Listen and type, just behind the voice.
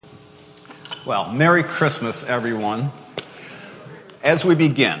Well, Merry Christmas, everyone. As we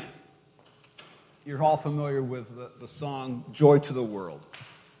begin, you're all familiar with the song, Joy to the World.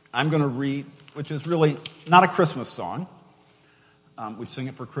 I'm going to read, which is really not a Christmas song. We sing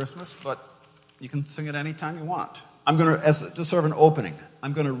it for Christmas, but you can sing it anytime you want. I'm going to, as just sort of an opening,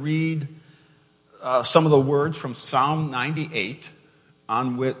 I'm going to read some of the words from Psalm 98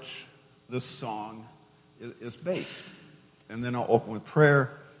 on which this song is based. And then I'll open with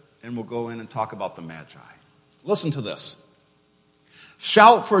prayer, and we'll go in and talk about the Magi. Listen to this.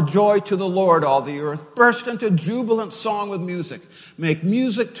 Shout for joy to the Lord, all the earth. Burst into jubilant song with music. Make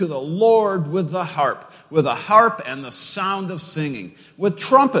music to the Lord with the harp and the sound of singing, with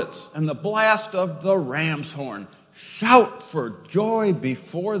trumpets and the blast of the ram's horn. Shout for joy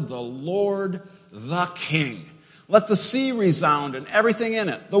before the Lord the King. Let the sea resound and everything in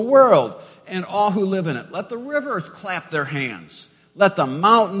it, the world and all who live in it. Let the rivers clap their hands. Let the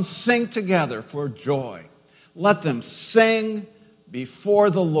mountains sing together for joy. Let them sing before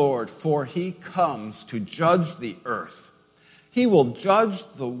the Lord, for he comes to judge the earth. He will judge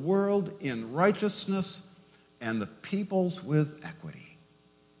the world in righteousness and the peoples with equity.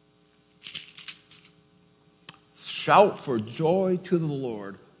 Shout for joy to the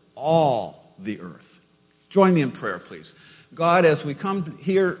Lord, all the earth. Join me in prayer, please. God, as we come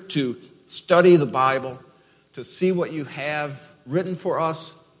here to study the Bible, to see what you have written for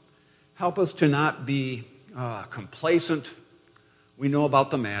us, help us to not be complacent. We know about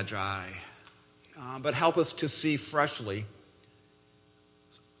the Magi, but help us to see freshly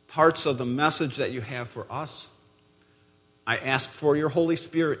parts of the message that you have for us. I ask for your Holy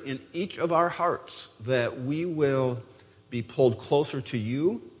Spirit in each of our hearts that we will be pulled closer to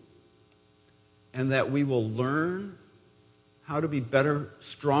you and that we will learn how to be better,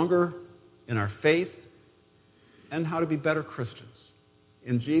 stronger in our faith, and how to be better Christians.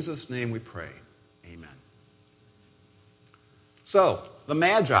 In Jesus' name we pray. Amen. So, the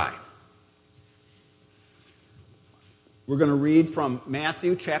Magi. We're going to read from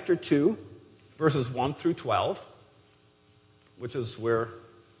Matthew chapter 2, verses 1 through 12, which is where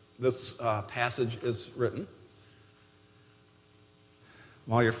this passage is written.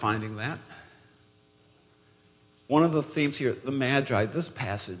 While you're finding that, one of the themes here, the Magi, this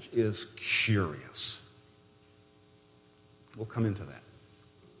passage is curious. We'll come into that.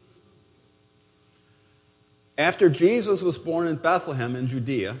 After Jesus was born in Bethlehem in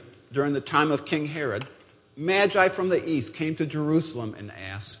Judea, during the time of King Herod, Magi from the east came to Jerusalem and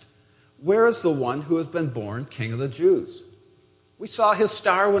asked, "Where is the one who has been born King of the Jews? We saw his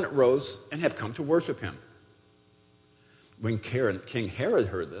star when it rose and have come to worship him." When King Herod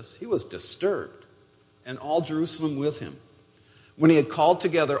heard this, he was disturbed, and all Jerusalem with him. When he had called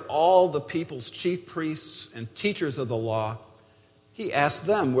together all the people's chief priests and teachers of the law, he asked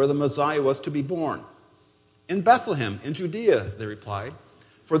them where the Messiah was to be born. "In Bethlehem, in Judea," they replied,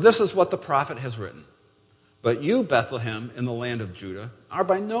 "for this is what the prophet has written. But you, Bethlehem, in the land of Judah, are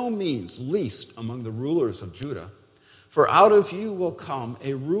by no means least among the rulers of Judah, for out of you will come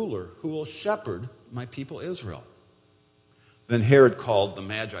a ruler who will shepherd my people Israel." Then Herod called the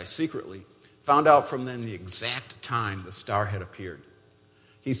Magi secretly, found out from them the exact time the star had appeared.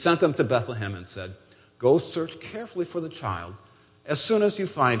 He sent them to Bethlehem and said, "Go search carefully for the child. As soon as you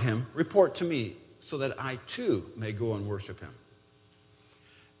find him, report to me, so that I too may go and worship him."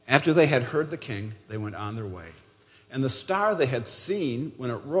 After they had heard the king, they went on their way. And the star they had seen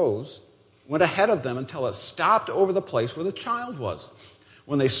when it rose went ahead of them until it stopped over the place where the child was.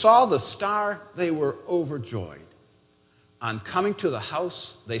 When they saw the star, they were overjoyed. On coming to the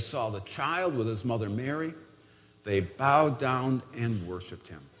house, they saw the child with his mother Mary. They bowed down and worshipped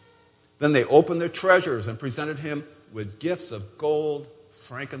him. Then they opened their treasures and presented him with gifts of gold,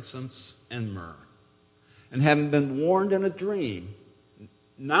 frankincense, and myrrh. And having been warned in a dream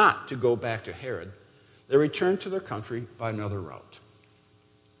not to go back to Herod, they returned to their country by another route.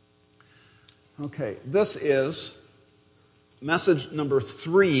 Okay, this is message number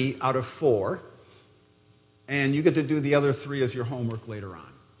 3 out of 4. And you get to do the other 3 as your homework later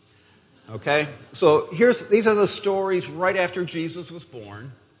on. Okay? So these are the stories right after Jesus was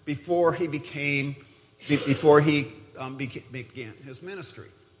born, before he began his ministry.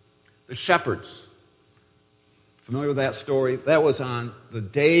 The shepherds. Familiar with that story? That was on the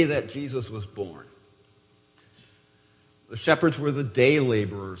day that Jesus was born. The shepherds were the day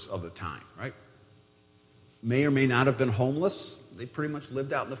laborers of the time, right? May or may not have been homeless. They pretty much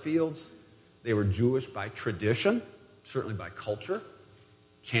lived out in the fields. They were Jewish by tradition, certainly by culture.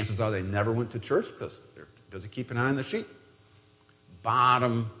 Chances are they never went to church because they're busy keeping an eye on the sheep.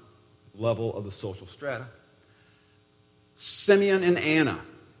 Bottom level of the social strata. Simeon and Anna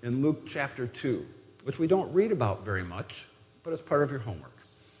in Luke chapter 2, which we don't read about very much, but it's part of your homework.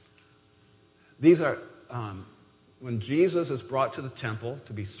 These are when Jesus is brought to the temple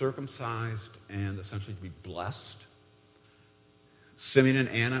to be circumcised and essentially to be blessed. Simeon and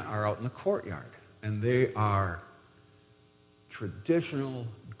Anna are out in the courtyard, and they are traditional,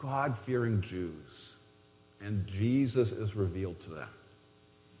 God-fearing Jews, and Jesus is revealed to them.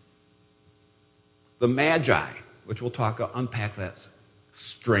 The Magi, which we'll unpack that,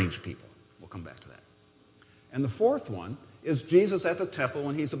 strange people. We'll come back to that. And the fourth one is Jesus at the temple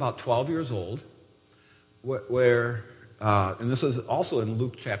when he's about 12 years old, and this is also in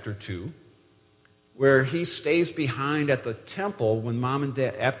Luke chapter 2, where he stays behind at the temple when mom and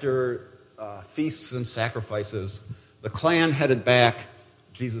dad, after feasts and sacrifices, the clan headed back,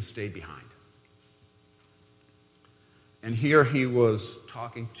 Jesus stayed behind. And here he was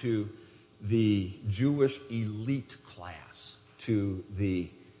talking to the Jewish elite class, to the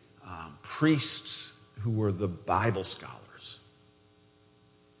priests who were the Bible scholars.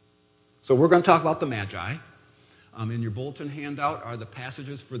 So we're going to talk about the Magi. In your bulletin handout are the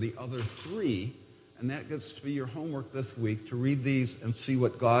passages for the other three, and that gets to be your homework this week, to read these and see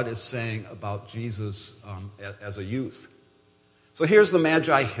what God is saying about Jesus as a youth. So here's the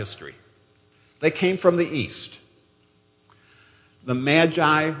Magi history. They came from the east. The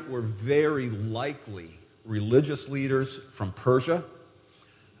Magi were very likely religious leaders from Persia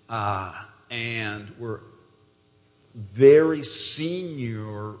and were very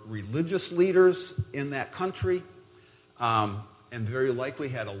senior religious leaders in that country, and very likely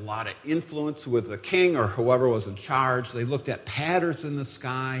had a lot of influence with the king or whoever was in charge. They looked at patterns in the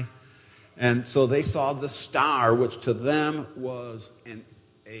sky, and so they saw the star, which to them was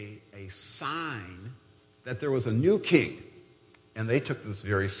a sign that there was a new king, and they took this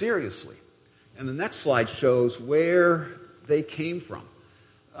very seriously. And the next slide shows where they came from.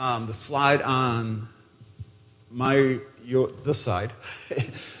 The slide on this side,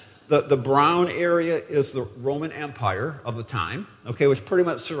 the brown area is the Roman Empire of the time, okay, which pretty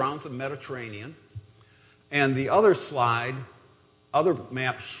much surrounds the Mediterranean. And the other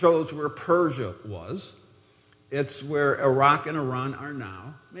map shows where Persia was. It's where Iraq and Iran are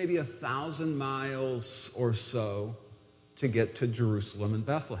now, maybe 1,000 miles or so to get to Jerusalem and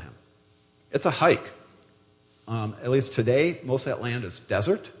Bethlehem. It's a hike. At least today, most of that land is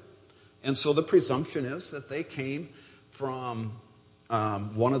desert. And so the presumption is that they came from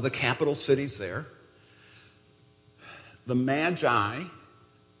one of the capital cities there. The Magi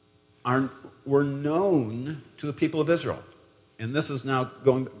were known to the people of Israel. And this is now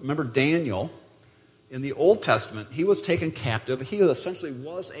going, remember Daniel, in the Old Testament, he was taken captive. He essentially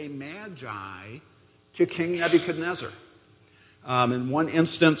was a Magi to King Nebuchadnezzar. In one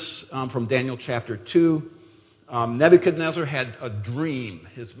instance from Daniel chapter 2, Nebuchadnezzar had a dream.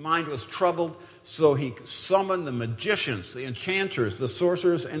 His mind was troubled, so he summoned the magicians, the enchanters, the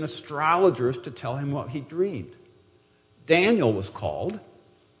sorcerers, and astrologers to tell him what he dreamed. Daniel was called,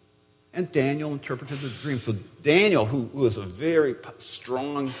 and Daniel interpreted the dream. So Daniel, who was a very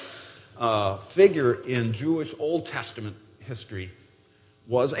strong figure in Jewish Old Testament history,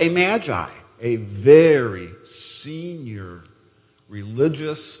 was a Magi, a very senior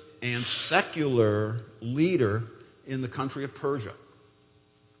religious and secular leader in the country of Persia.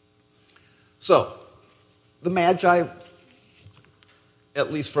 So, the Magi,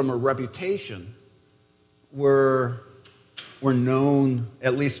 at least from a reputation, were known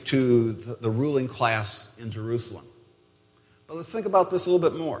at least to the ruling class in Jerusalem. But let's think about this a little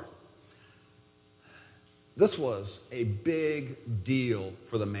bit more. This was a big deal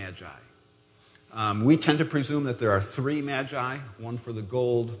for the Magi. We tend to presume that there are three Magi, one for the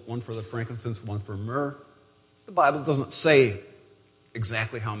gold, one for the frankincense, one for myrrh. The Bible doesn't say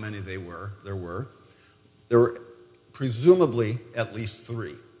exactly how many there were. There were presumably at least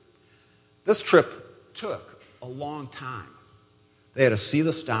three. This trip took a long time. They had to see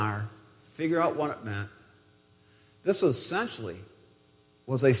the star, figure out what it meant. This essentially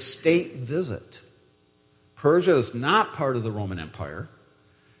was a state visit. Persia is not part of the Roman Empire.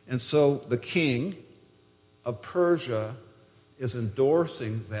 And so the king of Persia is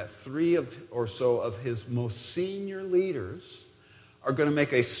endorsing that three or so of his most senior leaders are going to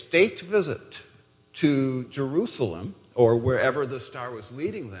make a state visit to Jerusalem, or wherever the star was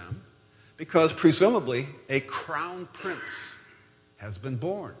leading them, because presumably a crown prince has been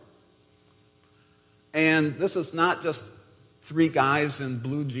born. And this is not just three guys in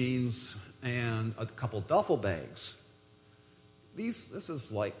blue jeans and a couple duffel bags. This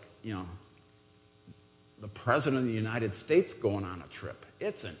is like, the President of the United States going on a trip.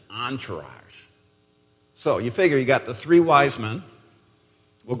 It's an entourage. So you figure you got the three wise men,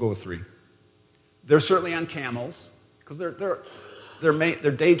 We'll go with 3. They're certainly on camels, because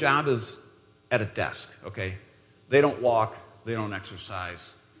their day job is at a desk, okay? They don't walk, they don't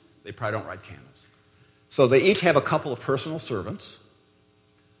exercise, they probably don't ride camels. So they each have a couple of personal servants,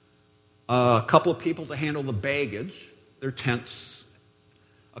 a couple of people to handle the baggage, their tents,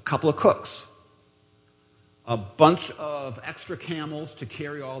 a couple of cooks, a bunch of extra camels to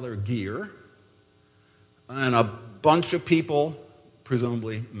carry all their gear, and a bunch of people,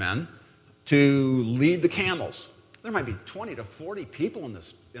 presumably men, to lead the camels. There might be 20 to 40 people in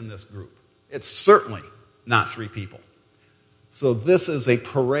this group. It's certainly not 3 people. So this is a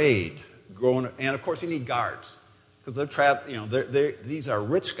parade going, and of course you need guards, because these are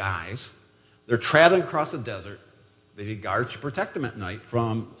rich guys. They're traveling across the desert. They need guards to protect them at night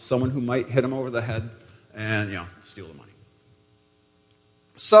from someone who might hit them over the head and steal the money.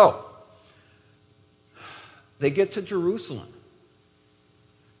 So they get to Jerusalem.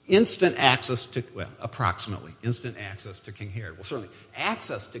 Approximately instant access to King Herod. Well, certainly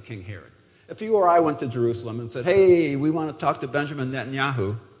access to King Herod. If you or I went to Jerusalem and said, hey, we want to talk to Benjamin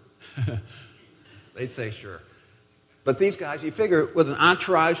Netanyahu, they'd say, sure. But these guys, you figure, with an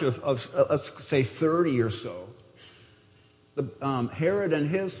entourage of let's say 30 or so, Herod and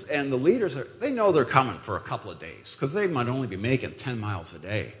the leaders, they know they're coming for a couple of days, because they might only be making 10 miles a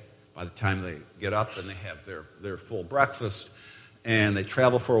day by the time they get up and they have their full breakfast, and they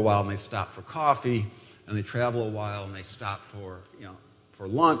travel for a while and they stop for coffee, and they travel a while and they stop for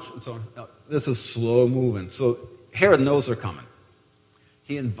lunch, and so on. This is slow moving. So Herod knows they're coming.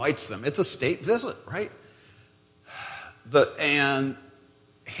 He invites them. It's a state visit, right? And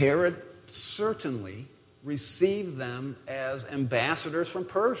Herod certainly received them as ambassadors from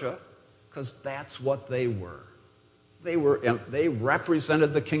Persia, because that's what they were. They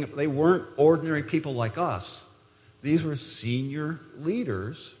represented the king. They weren't ordinary people like us. These were senior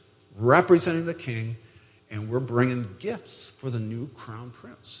leaders representing the king, and we're bringing gifts for the new crown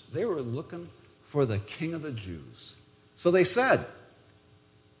prince. They were looking for the King of the Jews. So they said,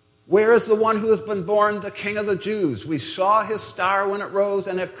 where is the one who has been born the King of the Jews? We saw his star when it rose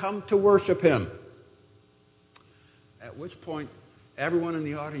and have come to worship him. At which point, everyone in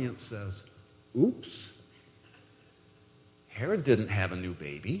the audience says, oops, Herod didn't have a new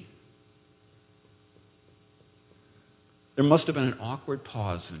baby. There must have been an awkward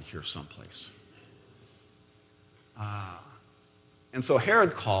pause in here someplace. And so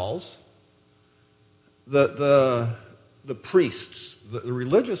Herod calls the priests, the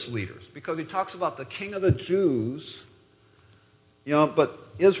religious leaders, because he talks about the King of the Jews, but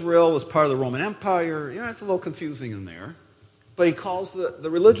Israel was part of the Roman Empire. It's a little confusing in there. But he calls the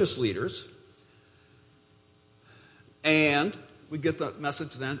religious leaders, and we get the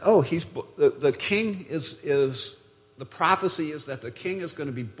message then, the king is the prophecy is that the king is going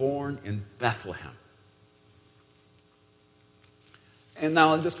to be born in Bethlehem. And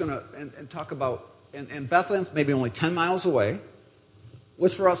now I'm just going to talk about, and Bethlehem's maybe only 10 miles away,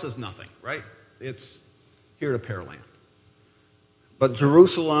 which for us is nothing, right? It's here to Pearland. But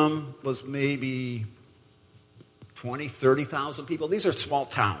Jerusalem was maybe 20, 30,000 people. These are small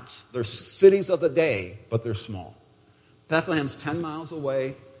towns. They're cities of the day, but they're small. Bethlehem's 10 miles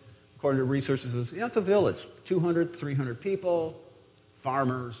away. According to researchers, it's a village. 200, 300 people,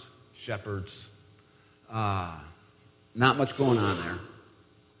 farmers, shepherds. Not much going on there.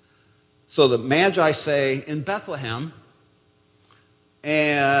 So the Magi say, in Bethlehem,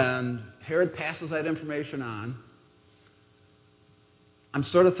 and Herod passes that information on. I'm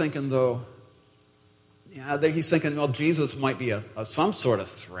sort of thinking, though, he's thinking, well, Jesus might be some sort of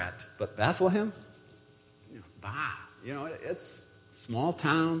threat, but Bethlehem? It's a small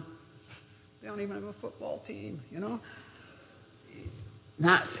town. They don't even have a football team,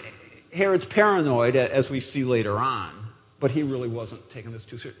 Herod's paranoid, as we see later on, but he really wasn't taking this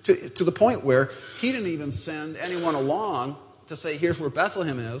too seriously. To the point where he didn't even send anyone along to say, here's where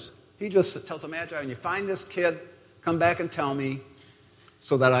Bethlehem is. He just tells the Magi, when you find this kid, come back and tell me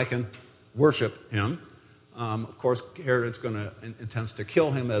so that I can worship him. Of course, Herod intends to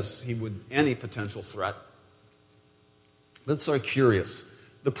kill him as he would any potential threat. But it's sort of curious.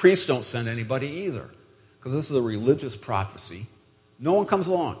 The priests don't send anybody either, because this is a religious prophecy. No one comes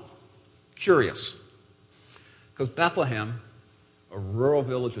along. Curious. Because Bethlehem, a rural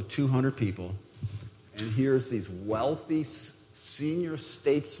village of 200 people, and here's these wealthy senior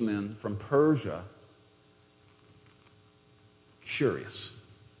statesmen from Persia. Curious.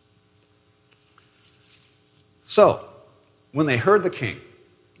 So, when they heard the king,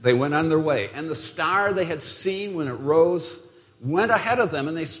 they went on their way. And the star they had seen when it rose went ahead of them,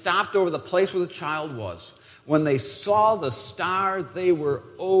 and they stopped over the place where the child was. When they saw the star, they were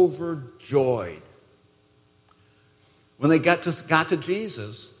overjoyed. When they got to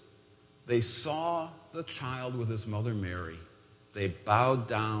Jesus, they saw the child with his mother Mary. They bowed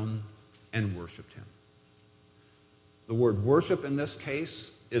down and worshiped him. The word worship in this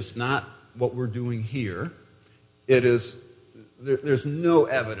case is not what we're doing here. There's no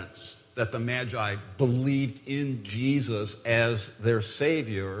evidence that the Magi believed in Jesus as their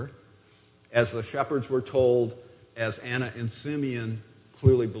Savior, as the shepherds were told, as Anna and Simeon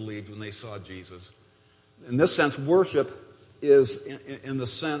clearly believed when they saw Jesus. In this sense, worship is in the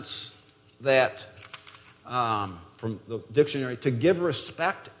sense that, from the dictionary, to give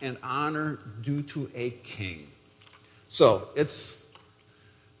respect and honor due to a king. So it's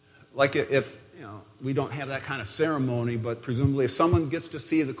like if we don't have that kind of ceremony, but presumably if someone gets to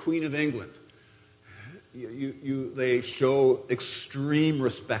see the Queen of England, they show extreme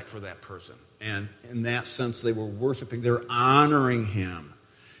respect for that person. And in that sense, they were worshiping, they're honoring him.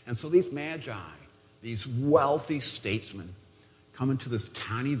 And so these magi, these wealthy statesmen, come into this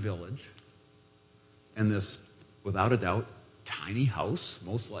tiny village and this, without a doubt, tiny house,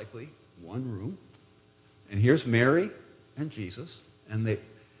 most likely, one room. And here's Mary and Jesus. And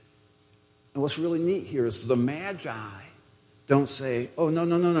what's really neat here is the Magi don't say, oh,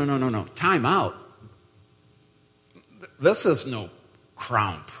 no, time out. This is no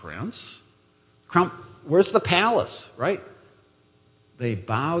crown prince. Where's the palace, right? They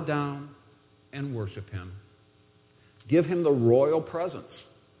bow down and worship him. Give him the royal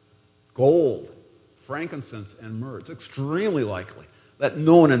presents, gold, frankincense, and myrrh. It's extremely likely that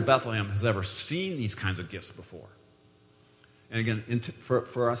no one in Bethlehem has ever seen these kinds of gifts before. And again,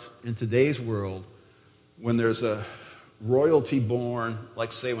 for us in today's world, when there's a royalty born,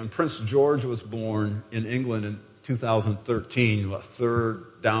 like say when Prince George was born in England in 2013, a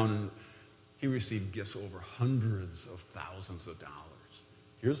third down, and he received gifts over hundreds of thousands of dollars.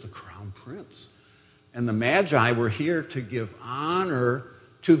 Here's the crown prince. And the Magi were here to give honor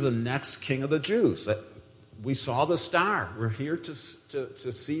to the next king of the Jews. We saw the star. We're here to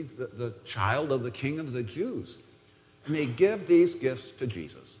see the child of the king of the Jews. And they give these gifts to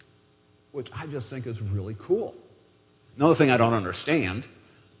Jesus, which I just think is really cool. Another thing I don't understand,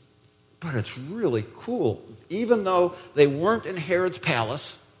 but it's really cool. Even though they weren't in Herod's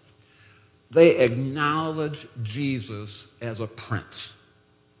palace, they acknowledge Jesus as a prince.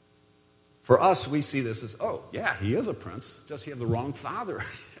 For us, we see this as, oh, yeah, he is a prince, just he had the wrong father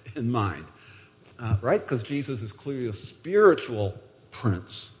in mind. Right? Because Jesus is clearly a spiritual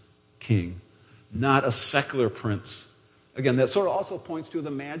prince, king, not a secular prince. Again, that sort of also points to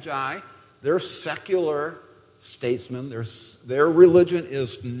the Magi. They're secular statesmen. Their religion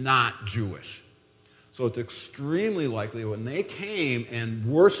is not Jewish. So it's extremely likely when they came and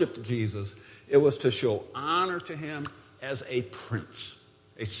worshiped Jesus, it was to show honor to him as a prince,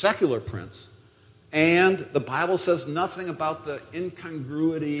 a secular prince. And the Bible says nothing about the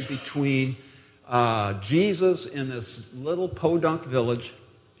incongruity between Jesus in this little podunk village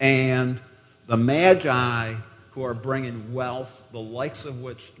and the Magi who are bringing wealth, the likes of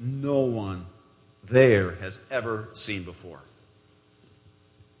which no one there has ever seen before.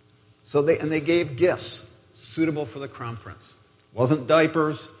 So they gave gifts suitable for the crown prince. Wasn't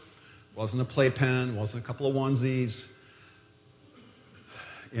diapers, wasn't a playpen, wasn't a couple of onesies.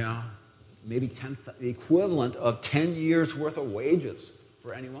 Maybe the equivalent of 10 years' worth of wages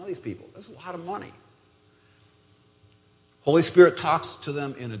for any one of these people. That's a lot of money. Holy Spirit talks to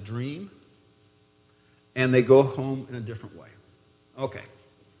them in a dream, and they go home in a different way. Okay,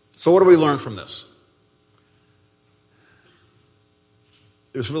 so what do we learn from this?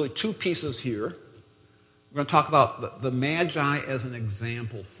 There's really two pieces here. We're going to talk about the Magi as an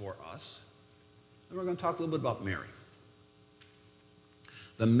example for us, and we're going to talk a little bit about Mary.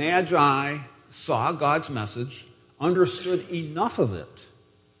 The Magi saw God's message, understood enough of it,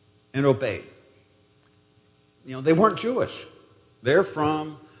 and obeyed. They weren't Jewish. They're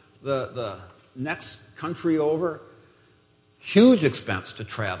from the next country over. Huge expense to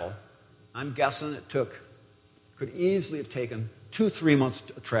travel. I'm guessing it could easily have taken 2-3 months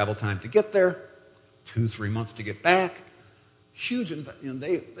travel time to get there, 2-3 months to get back. Huge,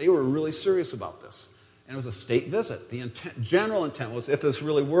 they were really serious about this. And it was a state visit. The general intent was if this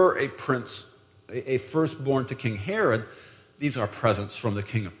really were a prince, a firstborn to King Herod, these are presents from the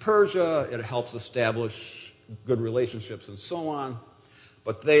king of Persia. It helps establish good relationships and so on.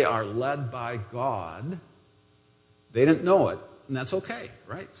 But they are led by God. They didn't know it, and that's okay,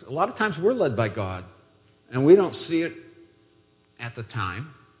 right? So a lot of times we're led by God, and we don't see it at the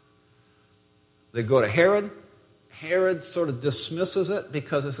time. They go to Herod, Herod sort of dismisses it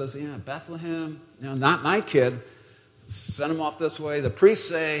because it says, yeah, Bethlehem, not my kid. Send him off this way. The priests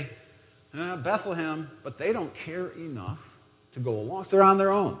say, Bethlehem, but they don't care enough to go along. So they're on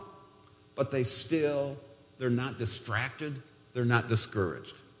their own. But they're not distracted. They're not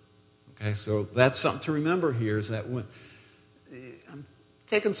discouraged. Okay, so that's something to remember here is that when I'm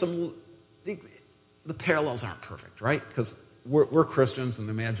taking the parallels aren't perfect, right? Because we're Christians and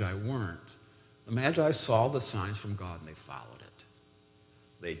the Magi weren't. The Magi saw the signs from God and they followed it.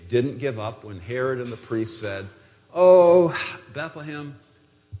 They didn't give up when Herod and the priests said, oh, Bethlehem,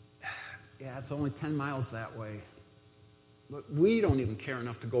 yeah, it's only 10 miles that way. But we don't even care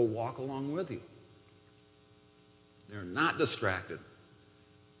enough to go walk along with you. They're not distracted.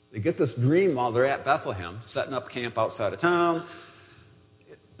 They get this dream while they're at Bethlehem, setting up camp outside of town.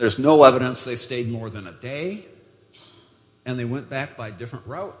 There's no evidence they stayed more than a day. And they went back by a different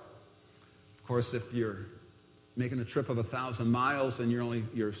route. Of course, if you're making a trip of 1,000 miles and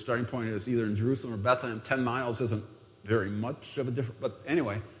your starting point is either in Jerusalem or Bethlehem, 10 miles isn't very much of a difference. But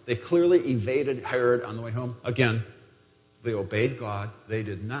anyway, they clearly evaded Herod on the way home. Again, they obeyed God. They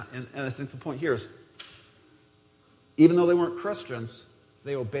did not. And I think the point here is, even though they weren't Christians,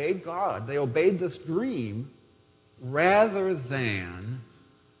 they obeyed God. They obeyed this dream rather than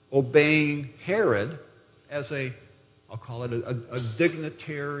obeying Herod as I'll call it a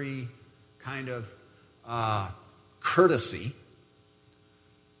dignitary kind of courtesy.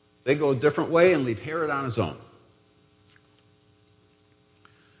 They go a different way and leave Herod on his own.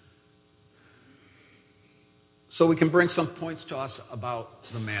 So we can bring some points to us about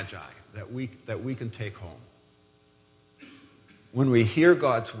the Magi that we can take home. When we hear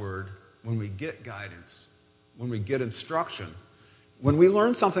God's word, when we get guidance, when we get instruction, when we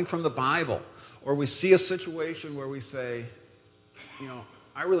learn something from the Bible, or we see a situation where we say,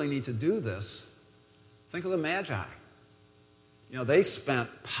 I really need to do this, think of the Magi. They spent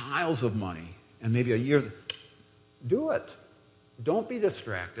piles of money and maybe a year. Do it. Don't be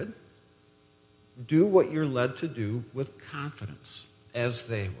distracted. Do what you're led to do with confidence, as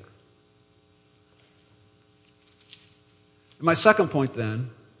they were. And my second point,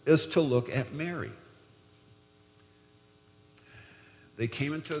 then, is to look at Mary. They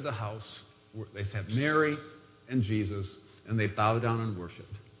came into the house. They said Mary and Jesus, and they bowed down and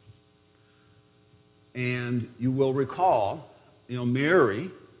worshiped. And you will recall, Mary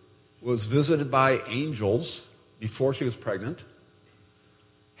was visited by angels before she was pregnant,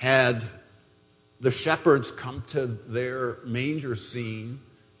 had the shepherds come to their manger scene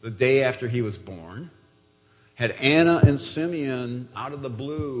the day after he was born, had Anna and Simeon out of the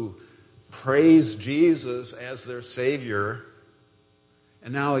blue praise Jesus as their Savior,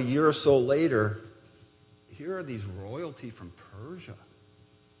 and now a year or so later, here are these royalty from Persia.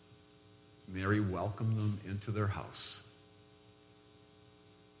 Mary welcomed them into their house.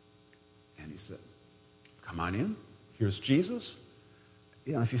 And he said, come on in. Here's Jesus.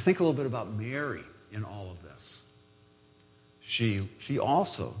 If you think a little bit about Mary in all of this, she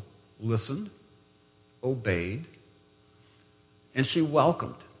also listened, obeyed, and she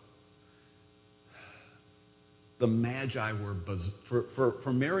welcomed. The Magi were,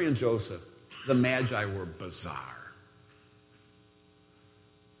 for Mary and Joseph, the Magi were bizarre.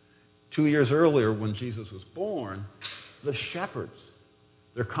 2 years earlier, when Jesus was born, the shepherds,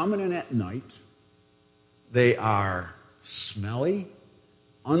 they're coming in at night. They are smelly,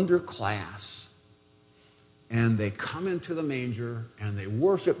 underclass, and they come into the manger and they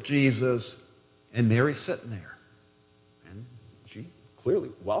worship Jesus, and Mary's sitting there. And she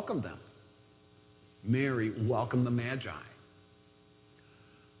clearly welcomed them. Mary welcomed the Magi.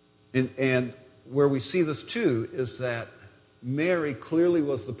 And where we see this too is that Mary clearly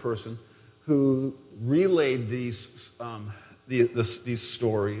was the person who relayed these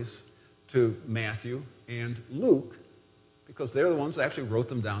stories to Matthew and Luke, because they're the ones that actually wrote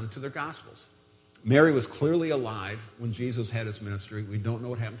them down into their Gospels. Mary was clearly alive when Jesus had his ministry. We don't know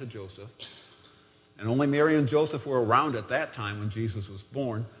what happened to Joseph. And only Mary and Joseph were around at that time when Jesus was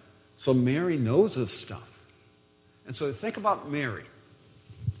born. So Mary knows this stuff. And so think about Mary.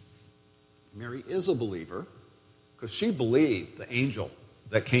 Mary is a believer because she believed the angel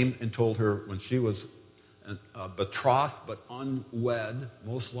that came and told her when she was a betrothed but unwed,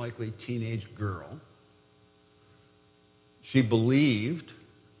 most likely teenage girl. She believed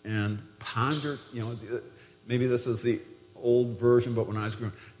and pondered, maybe this is the old version, but when I was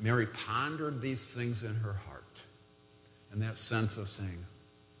growing up, Mary pondered these things in her heart. And that sense of saying,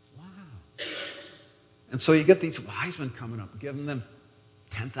 wow. And so you get these wise men coming up, giving them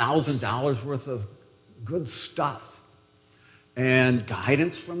 $10,000 worth of good stuff. and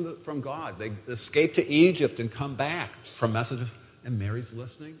guidance from God. They escape to Egypt and come back from messages. And Mary's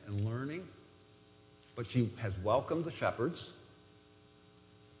listening and learning. But she has welcomed the shepherds.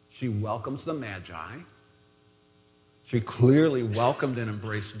 She welcomes the Magi. She clearly welcomed and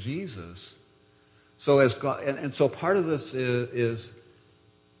embraced Jesus. So as God, and so part of this is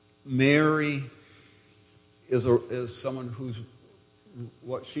Mary is someone who's,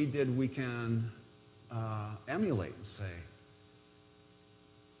 what she did we can emulate and say.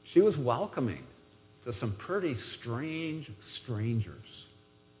 She was welcoming to some pretty strange strangers.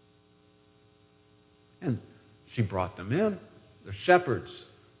 And she brought them in, the shepherds,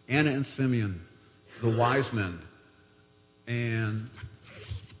 Anna and Simeon, the wise men, and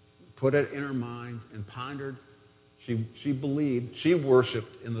put it in her mind and pondered. She believed, she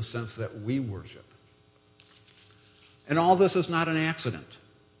worshiped in the sense that we worship. And all this is not an accident.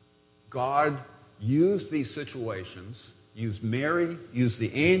 God used these situations, used Mary, used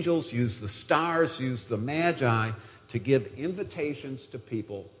the angels, used the stars, used the Magi to give invitations to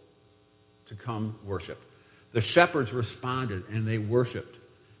people to come worship. The shepherds responded and they worshiped.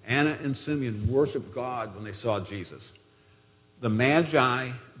 Anna and Simeon worshiped God when they saw Jesus. The Magi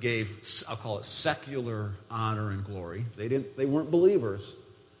gave, I'll call it secular honor and glory. They weren't believers,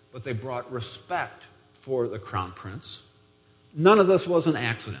 but they brought respect for the crown prince. None of this was an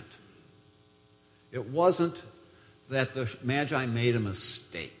accident. It wasn't that the Magi made a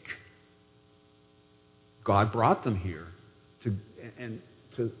mistake. God brought them here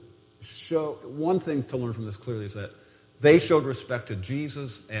to show. One thing to learn from this clearly is that they showed respect to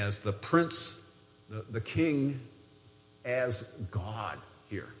Jesus as the prince, the king, as God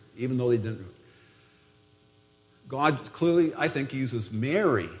here, even though they didn't. God clearly, I think, uses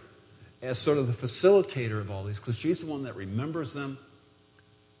Mary as sort of the facilitator of all these, because she's the one that remembers them,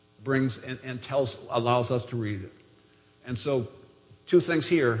 brings and allows us to read it. And so, two things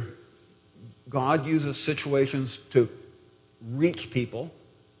here. God uses situations to reach people,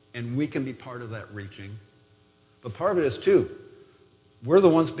 and we can be part of that reaching. But part of it is, too, we're the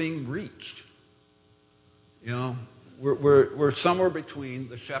ones being reached. You know, we're somewhere between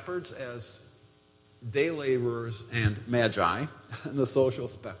the shepherds as day laborers and Magi in the social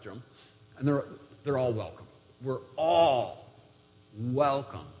spectrum, and they're all welcome. We're all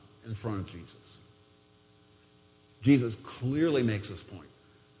welcome in front of Jesus. Jesus clearly makes this point.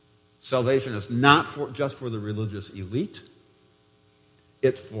 Salvation is not just for the religious elite.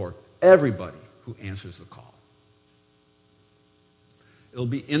 It's for everybody who answers the call. It'll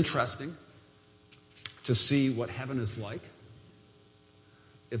be interesting to see what heaven is like.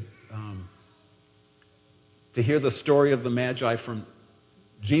 To hear the story of the Magi from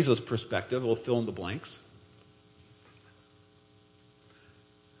Jesus' perspective, we'll fill in the blanks.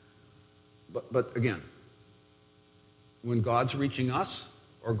 But again, when God's reaching us,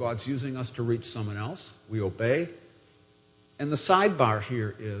 or God's using us to reach someone else, we obey. And the sidebar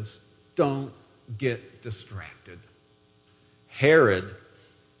here is, don't get distracted. Herod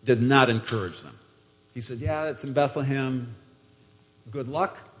did not encourage them. He said, yeah, it's in Bethlehem. Good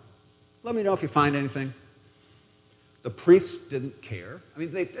luck. Let me know if you find anything. The priests didn't care. I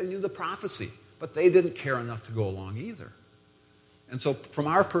mean, they knew the prophecy, but they didn't care enough to go along either. And so from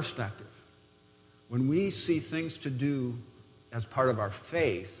our perspective, when we see things to do as part of our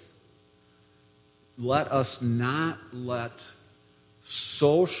faith, let us not let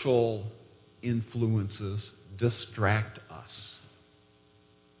social influences distract us.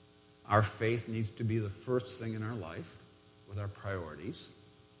 Our faith needs to be the first thing in our life with our priorities.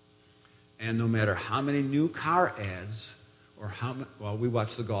 And no matter how many new car ads or we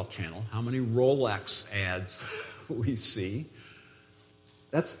watch the Golf Channel, how many Rolex ads we see,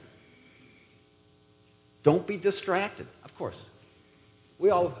 don't be distracted. Of course,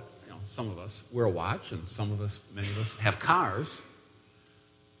 we all, some of us wear a watch, and many of us have cars,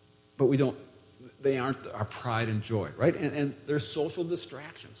 but they aren't our pride and joy, right? And there's social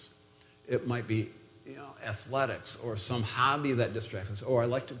distractions. It might be, athletics or some hobby that distracts us. Or I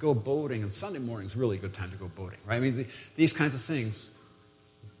like to go boating, and Sunday morning is really a good time to go boating, right? I mean, these kinds of things.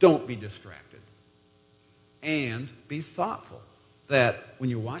 Don't be distracted. And be thoughtful that when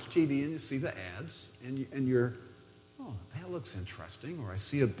you watch TV and you see the ads, and you're, oh, that looks interesting, or I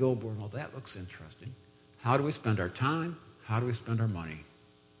see a billboard, oh, that looks interesting. How do we spend our time? How do we spend our money?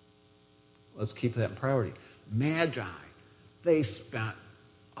 Let's keep that in priority. Magi, they spent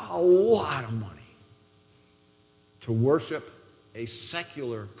a lot of money to worship a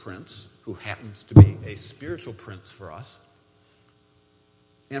secular prince who happens to be a spiritual prince for us.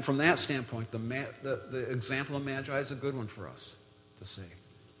 And from that standpoint, the example of Magi is a good one for us to see.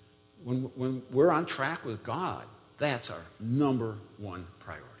 When we're on track with God, That's our number one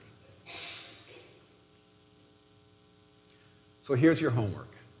priority. So here's your homework.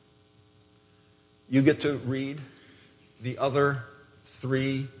 You get to read the other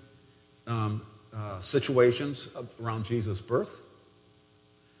three situations around Jesus' birth.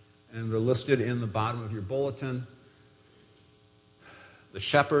 And they're listed in the bottom of your bulletin. The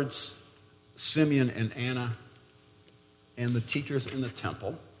shepherds, Simeon and Anna, and the teachers in the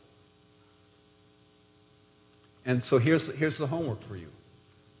temple. And so here's the homework for you.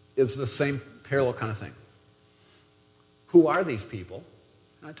 It's the same parallel kind of thing. Who are these people?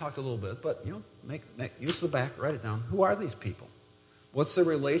 And I talked a little bit, but make use the back, write it down. Who are these people? What's their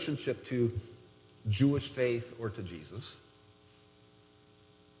relationship to Jewish faith or to Jesus?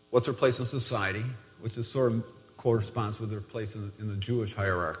 What's their place in society, which is sort of corresponds with their place in the Jewish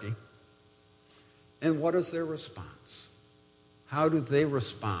hierarchy? And what is their response? How do they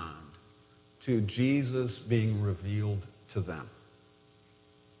respond to Jesus being revealed to them?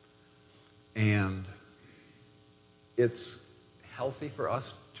 And it's healthy for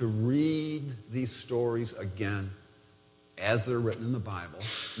us to read these stories again as they're written in the Bible,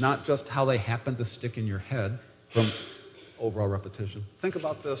 not just how they happen to stick in your head from overall repetition. Think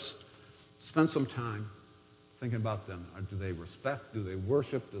about this. Spend some time thinking about them. Do they respect? Do they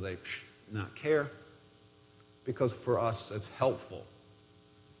worship? Do they not care? Because for us, it's helpful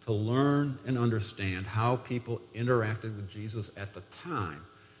to learn and understand how people interacted with Jesus at the time,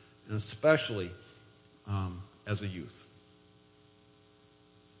 and especially as a youth.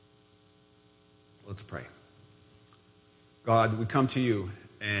 Let's pray. God, we come to you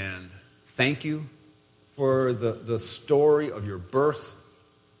and thank you for the story of your birth.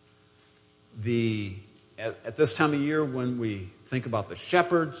 At this time of year when we think about the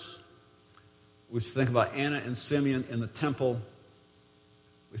shepherds, we think about Anna and Simeon in the temple,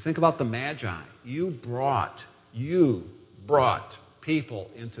 we think about the Magi. You brought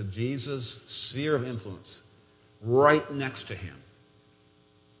people into Jesus' sphere of influence right next to him.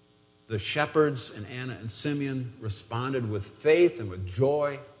 The shepherds and Anna and Simeon responded with faith and with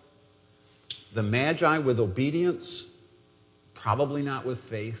joy. The Magi with obedience, probably not with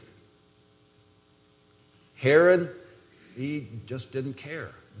faith. Herod, he just didn't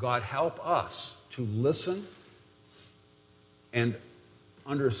care. God, help us to listen and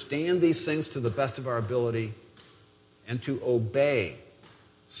understand these things to the best of our ability and to obey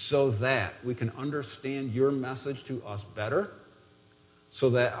so that we can understand your message to us better, so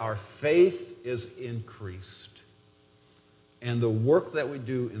that our faith is increased and the work that we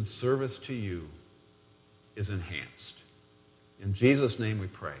do in service to you is enhanced. In Jesus' name we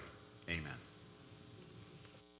pray. Amen.